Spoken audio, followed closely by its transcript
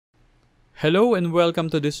Hello and welcome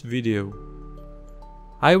to this video.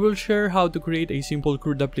 I will share how to create a simple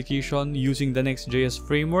CRUD application using the NextJS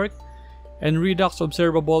framework and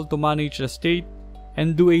Redux-Observable to manage the state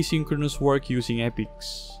and do asynchronous work using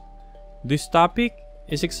epics. This topic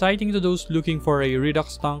is exciting to those looking for a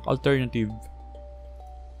Redux tank alternative.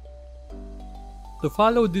 To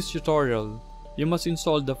follow this tutorial, you must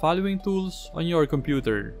install the following tools on your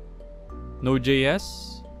computer: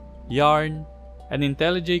 Node.js, Yarn, and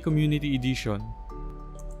IntelliJ Community Edition.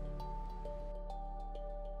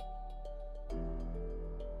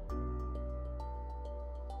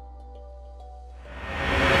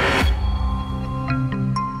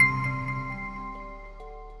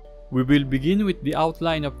 We will begin with the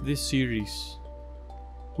outline of this series.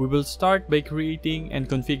 We will start by creating and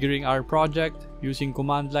configuring our project using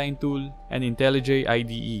command line tool and IntelliJ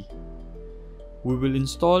IDE. We will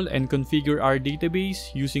install and configure our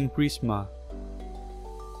database using Prisma.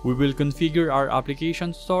 We will configure our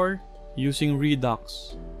application store using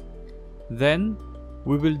Redux. Then,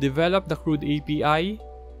 we will develop the CRUD API,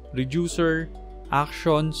 reducer,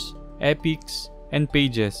 actions, epics, and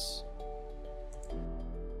pages.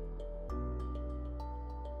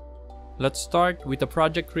 Let's start with the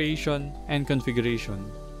project creation and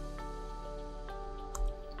configuration.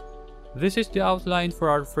 This is the outline for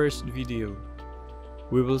our first video.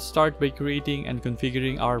 We will start by creating and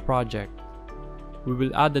configuring our project. We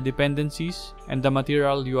will add the dependencies and the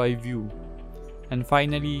material UI view. And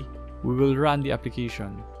finally, we will run the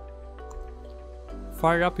application.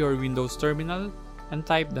 Fire up your Windows terminal and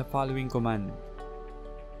type the following command.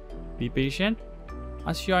 Be patient,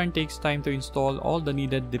 as Yarn takes time to install all the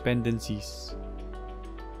needed dependencies.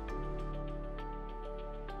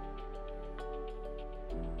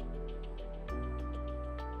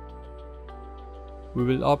 We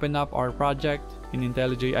will open up our project in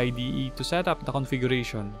IntelliJ IDE to set up the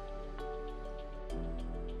configuration.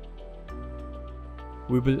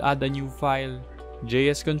 We will add a new file,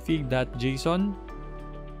 jsconfig.json.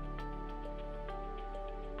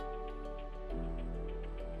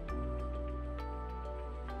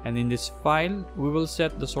 And in this file, we will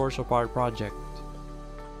set the source of our project.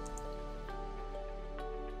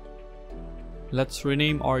 Let's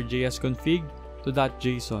rename our jsconfig to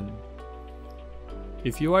 .json.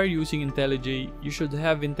 If you are using IntelliJ, you should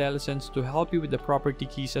have IntelliSense to help you with the property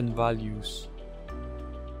keys and values.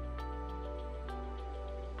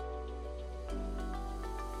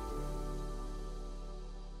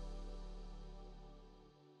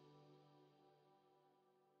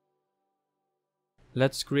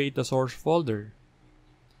 Let's create a source folder.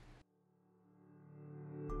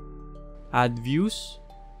 Add views.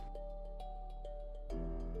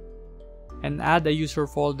 And add a user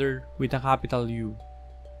folder with a capital U.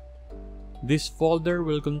 This folder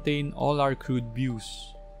will contain all our CRUD views.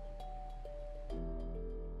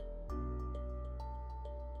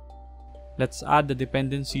 Let's add the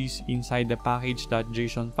dependencies inside the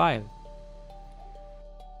package.json file.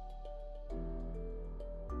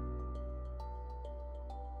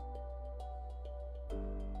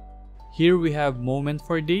 Here we have moment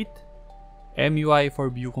for date, MUI for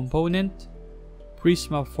view component,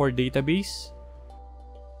 Prisma for database,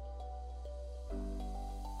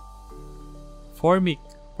 Formik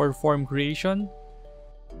for form creation,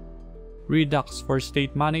 Redux for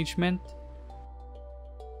state management,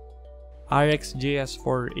 RxJS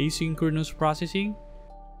for asynchronous processing,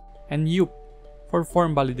 and UP for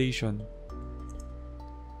form validation.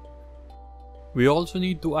 We also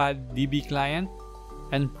need to add DB client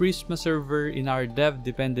and Prisma server in our dev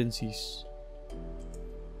dependencies.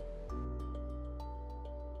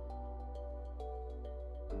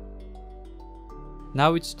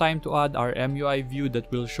 Now it's time to add our MUI view that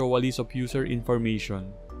will show a list of user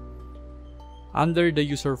information. Under the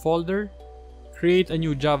user folder, create a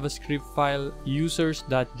new JavaScript file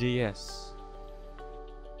users.js.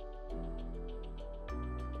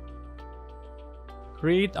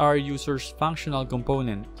 Create our users functional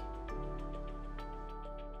component.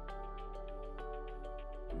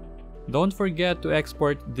 Don't forget to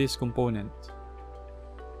export this component.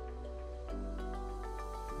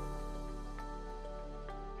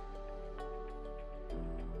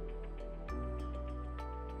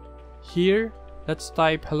 Here, let's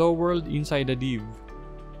type hello world inside the div.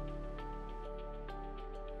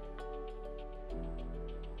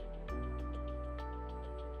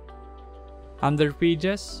 Under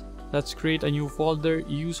pages, let's create a new folder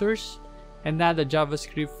users and add a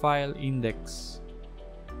JavaScript file index.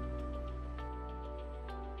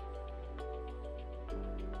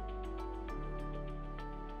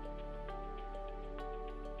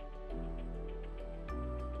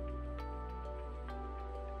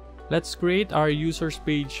 Let's create our users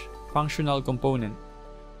page functional component.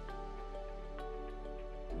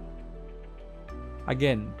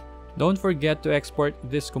 Again, don't forget to export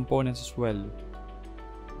these components as well.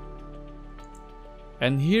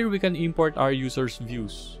 And here we can import our users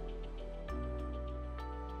views.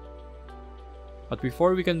 But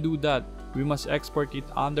before we can do that, we must export it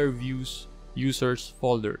under views users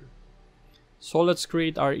folder. So let's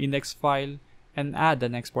create our index file and add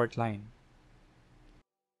an export line.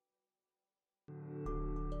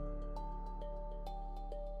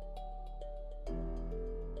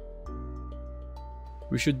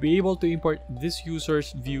 We should be able to import this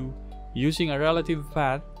user's view using a relative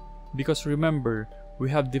path because remember,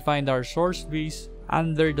 we have defined our source base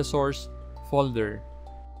under the source folder.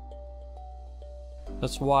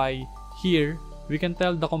 That's why here we can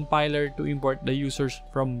tell the compiler to import the users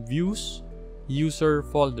from views user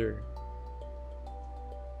folder.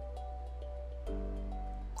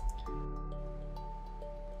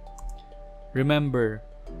 Remember,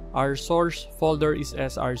 our source folder is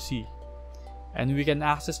src, and we can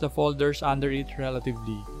access the folders under it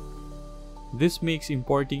relatively. This makes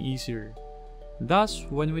importing easier. Thus,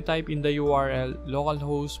 when we type in the URL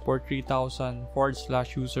localhost port 3000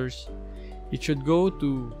 /users, it should go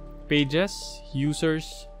to pages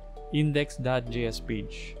users index.js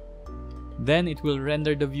page. Then it will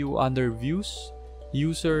render the view under views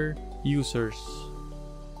user users.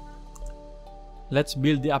 Let's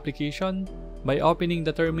build the application by opening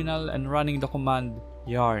the terminal and running the command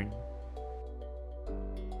yarn.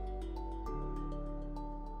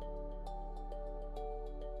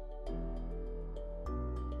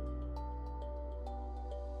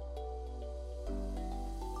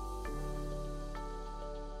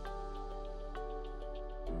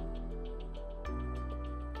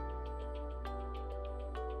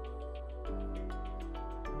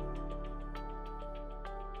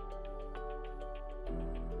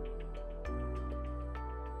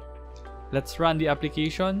 Let's run the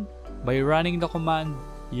application by running the command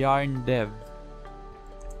yarn dev.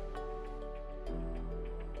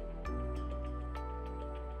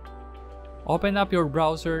 Open up your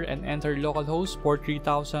browser and enter localhost port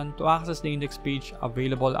 3000 to access the index page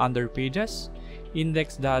available under pages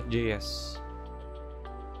index.js.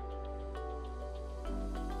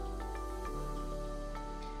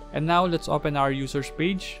 And now let's open our users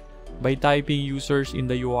page by typing users in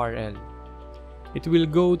the URL. It will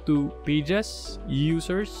go to pages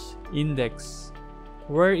users index,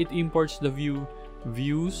 where it imports the view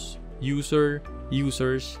views user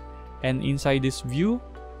users, and inside this view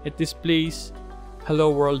it displays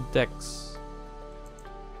hello world text.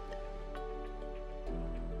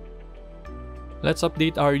 Let's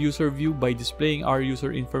update our user view by displaying our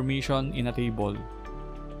user information in a table.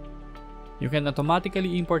 You can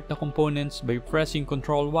automatically import the components by pressing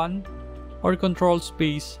Ctrl 1 or Ctrl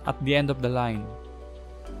space at the end of the line.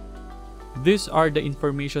 These are the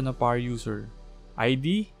information of our user: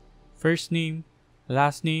 ID, first name,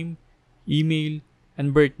 last name, email,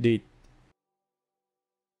 and birth date.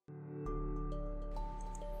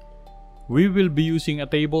 We will be using a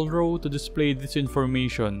table row to display this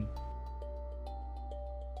information.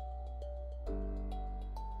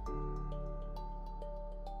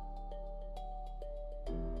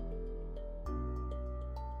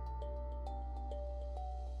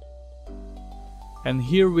 And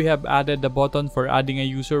here we have added the button for adding a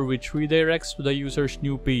user which redirects to the user's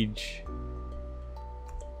new page.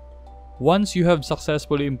 Once you have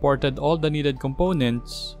successfully imported all the needed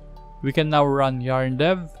components, we can now run yarn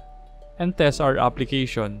dev and test our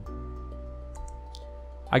application.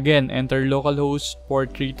 Again, enter localhost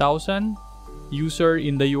port 3000 user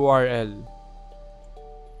in the URL.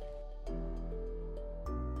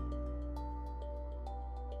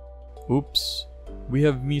 Oops, we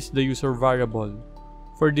have missed the user variable.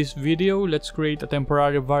 For this video, let's create a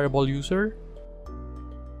temporary variable user.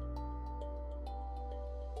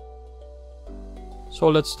 So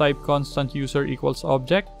let's type constant user equals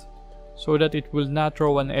object so that it will not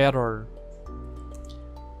throw an error.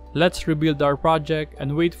 Let's rebuild our project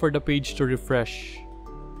and wait for the page to refresh.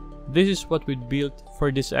 This is what we built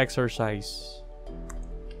for this exercise.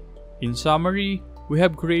 In summary, we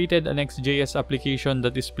have created a NextJS application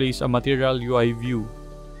that displays a material UI view.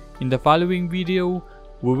 In the following video,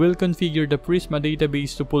 we will configure the Prisma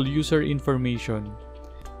database to pull user information.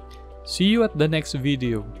 See you at the next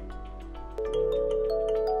video.